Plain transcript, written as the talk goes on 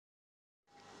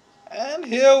And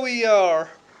here we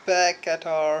are, back at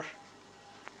our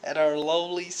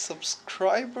lovely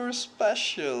subscriber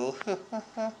special.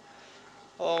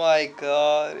 Oh my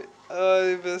god,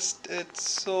 I missed it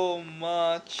so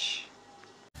much.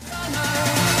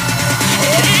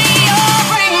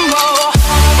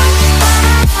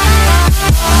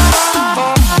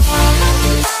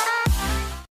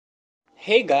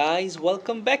 Hey guys,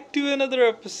 welcome back to another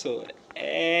episode.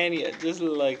 And yeah, just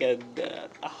look at that.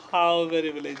 How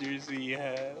many villagers we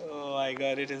have. Oh my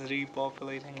god, it is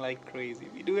repopulating like crazy.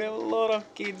 We do have a lot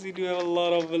of kids, we do have a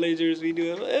lot of villagers, we do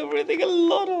have everything, a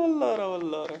lot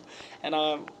of. And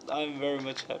I'm very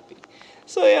much happy.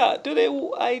 So yeah, today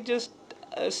I just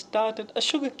started a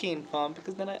sugarcane farm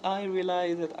because then I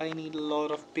realized that I need a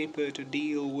lot of paper to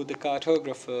deal with the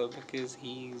cartographer because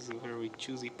he's a very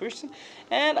choosy person,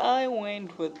 and I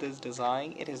went with this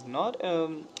design. It is not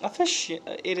efficient.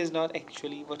 It is not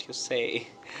actually what you say.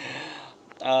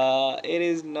 It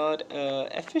is not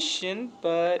efficient,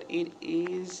 but it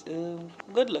is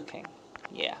good looking.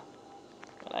 Yeah,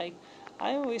 like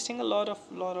I'm wasting a lot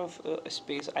of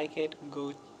space. I can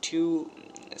go two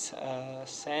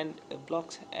sand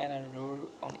blocks and a row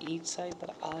on each side,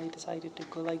 but I decided to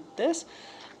go like this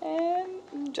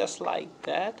and just like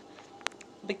that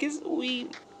because we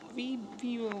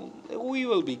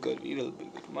will be good. We will be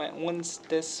good. Once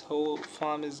this whole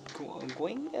farm is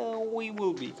going, we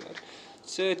will be good.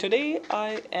 So today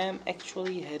I am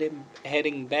actually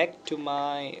heading back to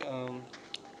my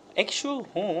actual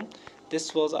home.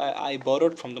 This was I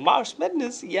borrowed from the Mars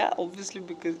Madness, yeah, obviously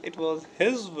because it was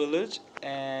his village,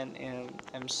 and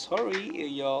I'm sorry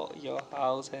your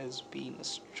house has been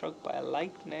struck by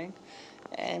lightning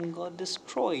and got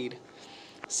destroyed.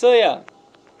 So yeah,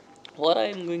 what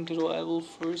I'm going to do, I will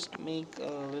first make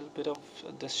a little bit of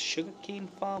the sugarcane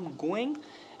farm going,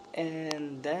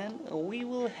 and then we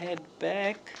will head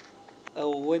back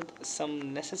with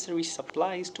some necessary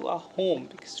supplies to our home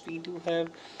because we do have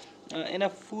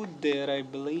enough food there, I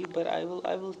believe. But I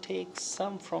will take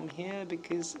some from here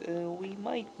because we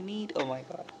might need. Oh my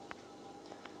god.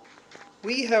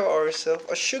 We have ourselves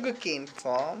a sugarcane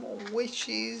farm, which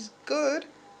is good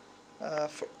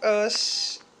for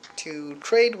us to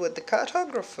trade with the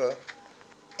cartographer.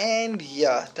 And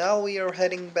yeah, now we are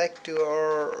heading back to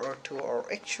our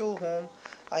actual home.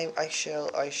 I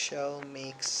shall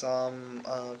make some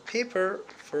paper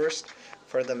first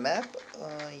for the map.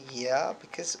 Yeah,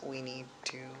 because we need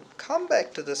to come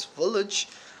back to this village,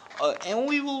 and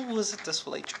we will visit this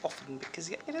village often because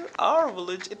yeah, it is our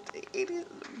village. It is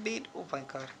made. Oh my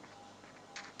god,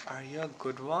 are you a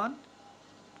good one?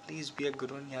 Please be a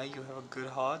good one. Yeah, you have a good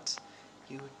heart.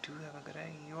 You do have a good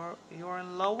eye. You're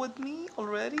in love with me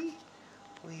already?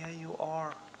 Oh yeah, you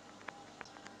are.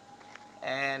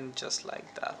 And just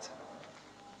like that,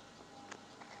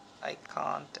 I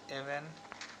can't even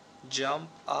jump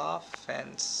a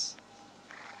fence.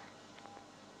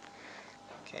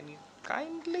 Can you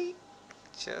kindly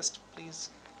just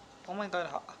please? Oh my god,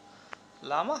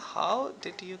 Llama, how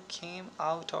did you came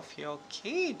out of your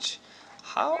cage?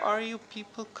 How are you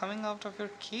people coming out of your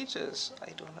cages? I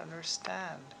don't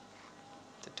understand.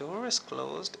 The door is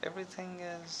closed, everything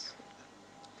is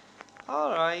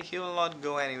alright. He will not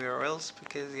go anywhere else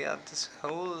because yeah, this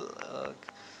whole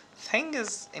thing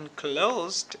is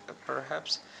enclosed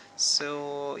perhaps.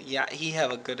 So yeah, he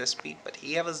have a good speed, but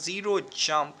he have a zero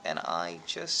jump, and I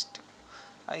just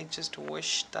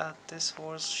wish that this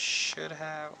horse should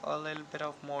have a little bit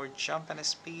of more jump and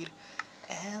speed,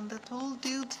 and that will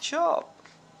do the job.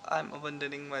 I'm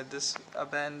abandoning my this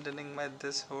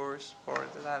horse for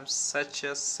that I'm such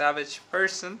a savage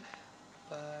person.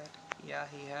 But yeah,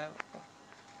 he have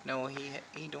no,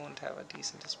 he don't have a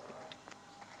decent speed.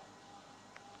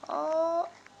 uh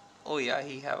oh yeah,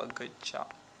 he have a good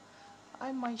job.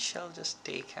 I might shall just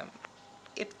take him.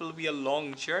 It will be a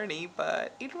long journey,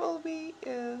 but it will be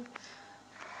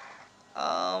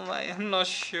I'm not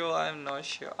sure.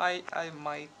 I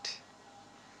might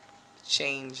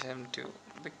change him too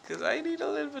because I need a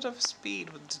little bit of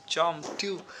speed with the jump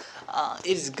too.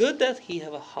 It's good that he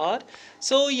have a heart.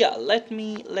 So yeah, let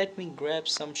me grab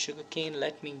some sugarcane.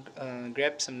 Let me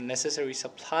grab some necessary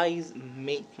supplies.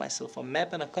 Make myself a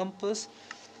map and a compass.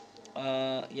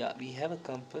 Yeah, we have a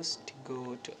compass to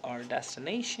go to our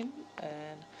destination,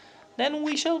 and then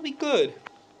we shall be good.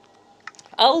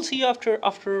 I'll see you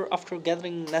after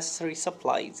gathering necessary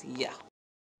supplies. Yeah.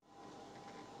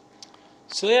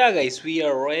 So yeah, guys, we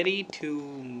are ready to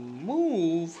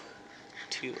move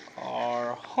to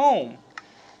our home,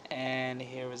 and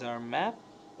here is our map,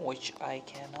 which I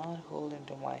cannot hold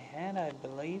into my hand, I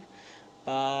believe.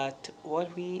 But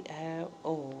what we have,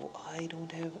 oh, I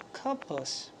don't have a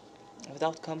compass.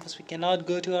 Without compass, we cannot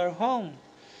go to our home.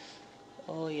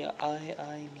 Oh yeah,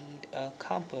 I need a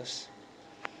compass.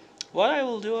 What I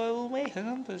will do, I will make a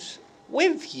compass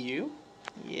with you.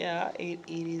 Yeah, it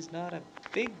is not a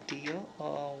big deal.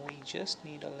 We just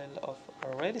need a little of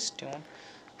a redstone.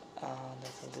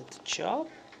 That's a little job.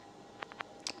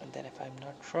 And then, if I'm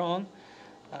not wrong,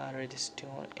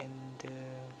 redstone in the.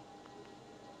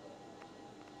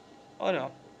 Oh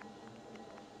no.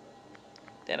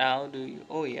 Then how do you?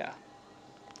 Oh yeah.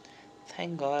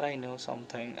 Thank God I know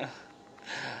something.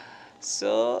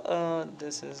 So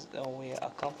this is where a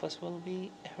compass will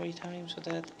be every time, so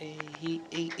that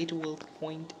it will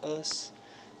point us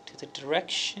to the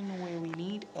direction where we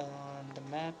need on the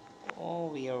map. Oh,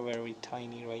 we are very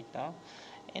tiny right now,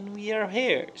 and we are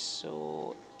here,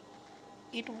 so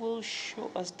it will show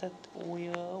us that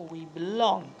where we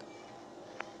belong.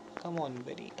 Come on,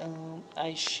 buddy.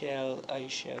 I shall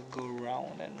go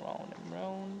round and round and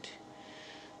round.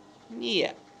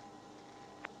 Yeah.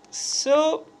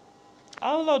 So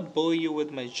I will not bore you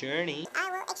with my journey.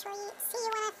 I will actually see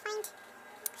you when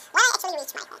I actually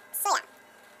reach my home. So yeah,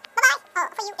 bye bye. Oh,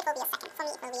 for you it will be a second. For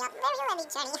me it will be a very early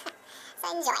journey. So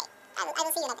enjoy. I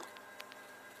will see you later.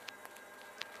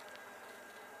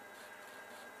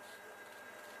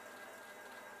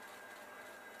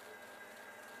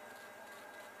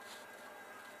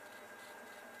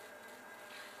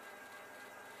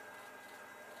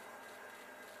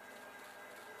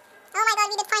 Oh my god,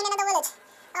 we did find another village.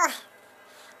 Oh.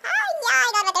 Oh yeah, I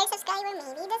got a third subscriber.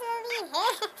 Maybe this will be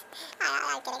it.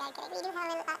 I'm kidding. We do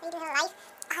have life.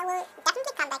 I will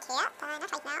definitely come back here, but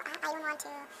not right now. I don't want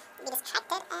to be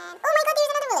distracted. And oh my god,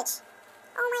 there's another village.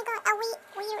 Oh my god,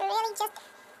 we really just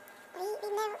we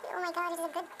never. Oh my god, this is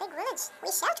a good big village. We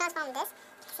shall transform this.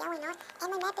 Yeah, why not? And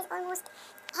my map is almost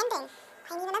ending.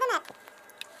 I need another map.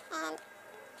 And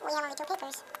we have only 2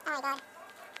 papers. Oh my god.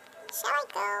 Shall I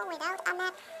go without a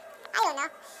map? I don't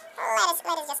know.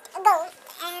 Let us just go.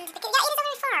 And because, yeah, it is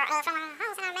very far from our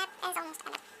house, and our map is almost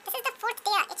ended. This is the 4th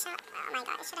day. It should. Oh my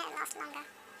god, it should have lost longer.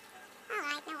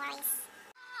 Alright, no worries.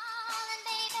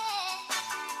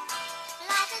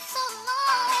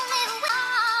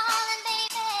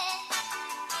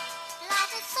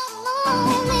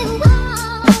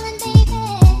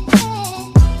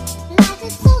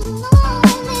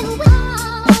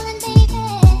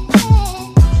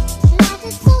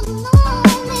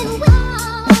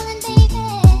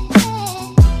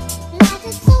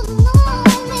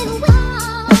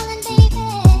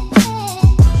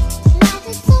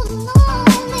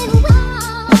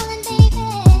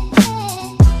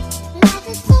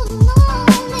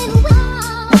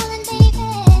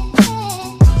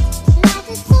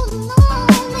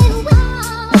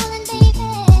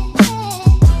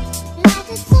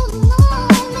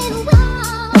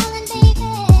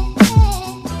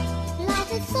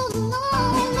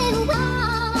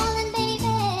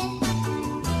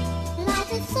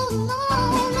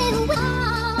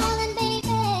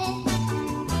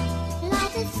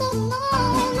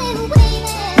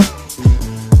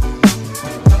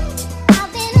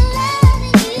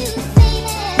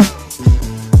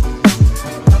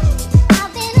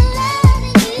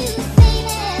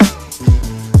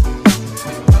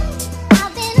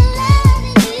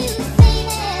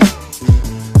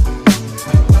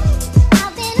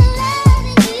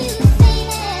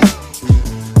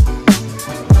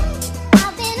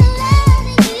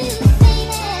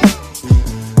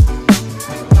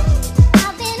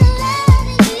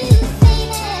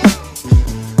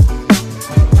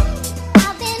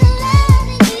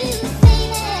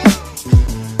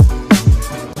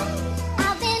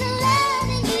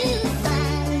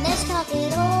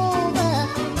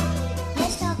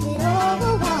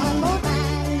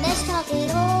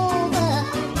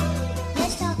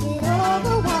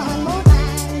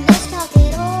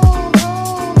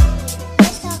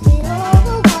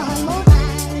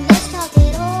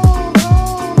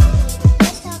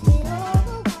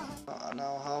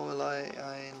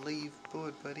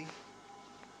 Buddy.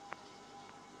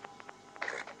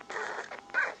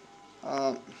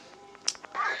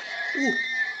 Ooh.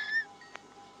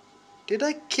 Did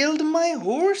I killed my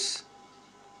horse?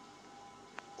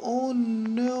 Oh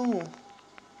no.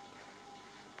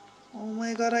 Oh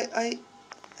my god, I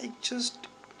just...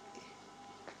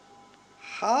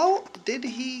 How did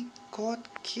he got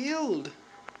killed?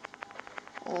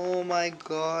 Oh my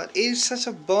god, it's such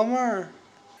a bummer.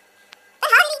 But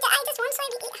how did he die? Just one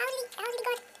swipe. How did he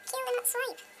got killed in that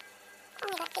swipe? Oh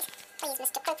my god, please,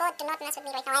 Mr. Purple, do not mess with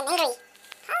me right now. I'm angry.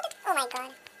 How did... Oh my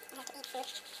god, I have to eat food.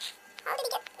 How did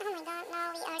he get? Oh my god, now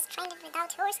we are stranded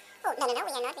without horse. Oh, no, no, no,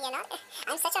 we are not, we are not.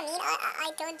 I'm such a mean, I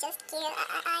don't just kill,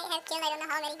 I have killed I don't know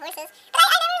how many horses. But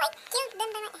I never, like, killed them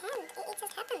by my hand. It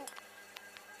just happened.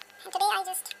 And today I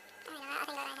just, I don't know, I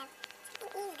think that I have,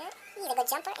 he's good. He's a good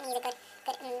jumper, and he's a good,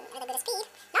 with a good speed.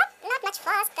 Not much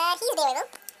fast, but he's bearable.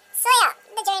 So yeah,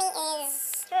 the journey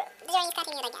is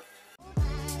continued again.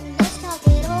 Let's talk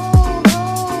it over.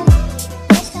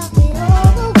 Let's talk it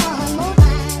over one more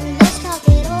time. Let's talk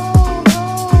it over.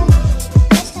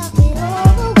 Let's talk it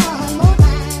over one more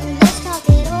time. Let's talk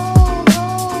it over.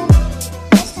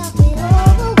 Let's talk it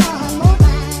over one more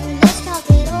time. Let's talk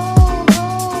it over.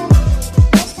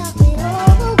 Let's talk it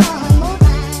over one more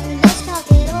time. Let's talk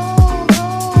it over.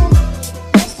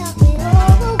 Let's talk it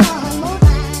over one more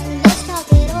time. Let's talk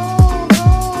it over.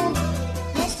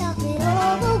 Let's talk it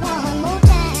over one more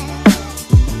time.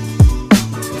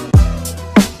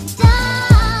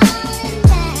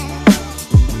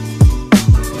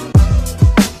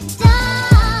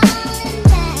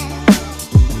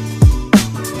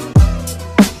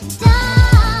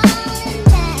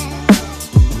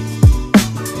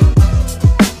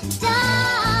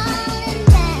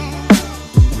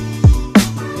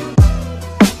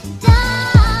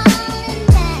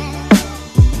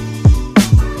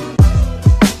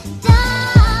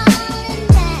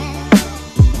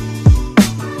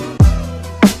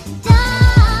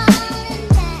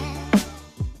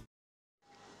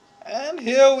 And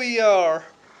here we are,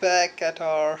 back at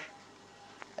our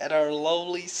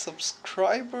lovely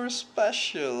subscriber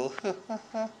special.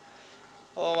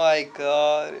 Oh my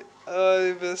god,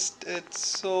 I missed it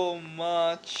so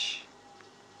much.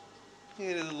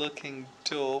 It is looking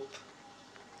dope.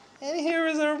 And here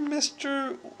is our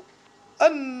Mr.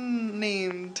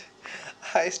 Unnamed.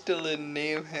 I still didn't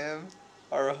name him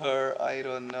or her, I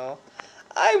don't know.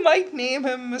 I might name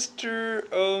him Mr.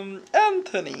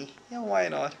 Anthony. Yeah, why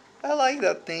not? I like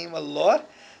that name a lot.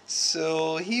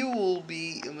 So he will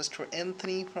be Mr.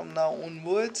 Anthony from now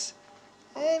onwards.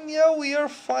 And yeah, we are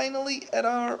finally at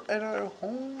our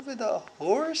home with a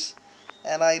horse.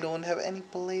 And I don't have any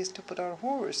place to put our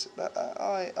horse. But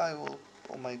I will.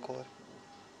 Oh my god.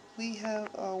 We have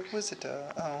a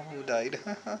visitor who died.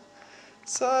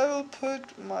 So I will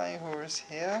put my horse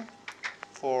here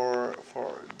for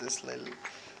this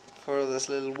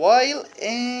little while,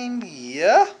 and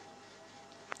yeah.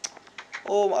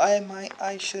 Oh,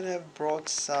 I should have brought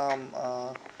some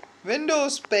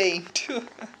Windows paint.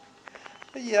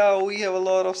 Yeah, we have a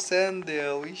lot of sand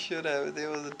there. We should have.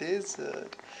 There was a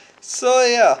desert. So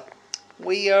yeah,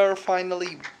 we are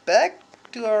finally back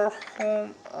to our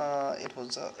home. It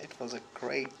was a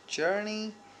great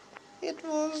journey. It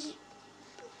was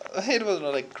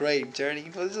not a great journey.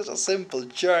 It was just a simple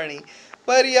journey.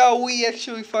 But yeah, we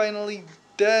actually finally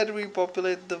did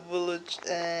repopulate the village,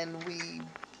 and we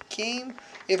came.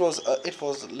 It was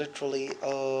literally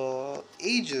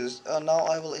ages. Now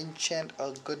I will enchant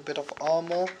a good bit of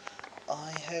armor.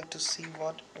 I have to see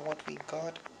what we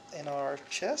got in our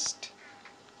chest,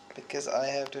 because I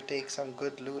have to take some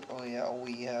good loot. Oh yeah,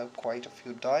 we have quite a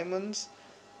few diamonds.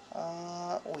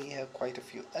 We have quite a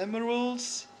few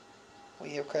emeralds.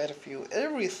 We have quite a few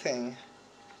everything.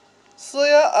 So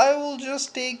yeah, I will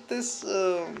just take this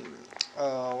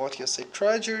what you say,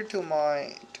 treasure to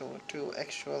my to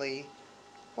actually,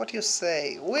 what you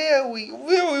say, where we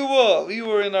were. We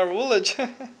were in our village.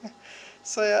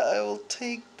 So yeah, I will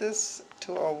take this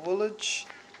to our village.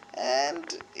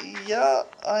 And yeah,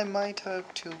 I might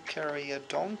have to carry a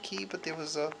donkey, but there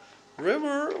was a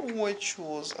river which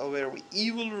was a very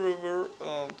evil river,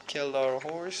 killed our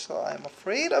horse, so I'm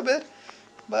afraid of it.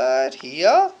 But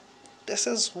yeah, this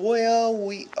is where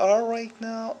we are right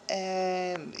now,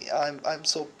 and I'm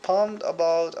so pumped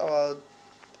about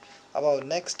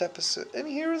next episode. And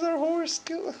here's our horse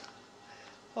too.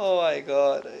 Oh my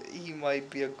god, he might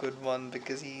be a good one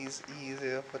because he's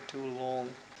here for too long.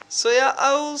 So yeah,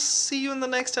 I will see you in the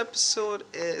next episode.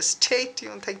 Stay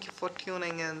tuned. Thank you for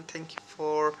tuning in. Thank you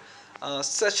for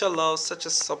such a love, such a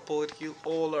support. You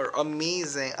all are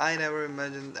amazing. I never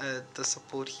imagined the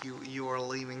support you are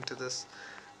leaving to this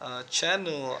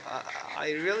channel.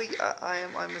 I really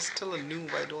I'm still a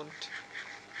noob. I don't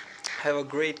have a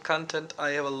great content.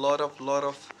 I have a lot of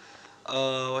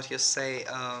what you say,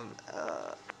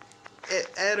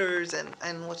 errors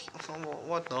and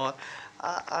whatnot.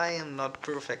 I am not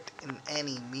perfect in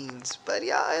any means, but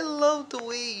yeah, I love the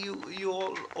way you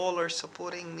all are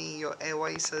supporting me. Your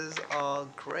advices are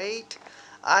great.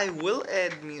 I will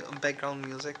add background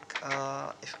music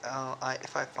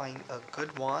if I find a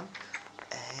good one.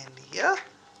 And yeah,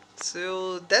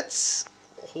 so that's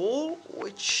all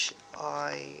which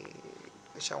I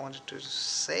which I wanted to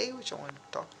say, which I wanted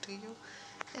to talk to you.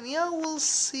 And yeah, we'll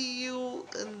see you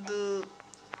in the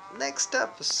next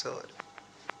episode.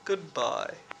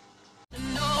 Goodbye.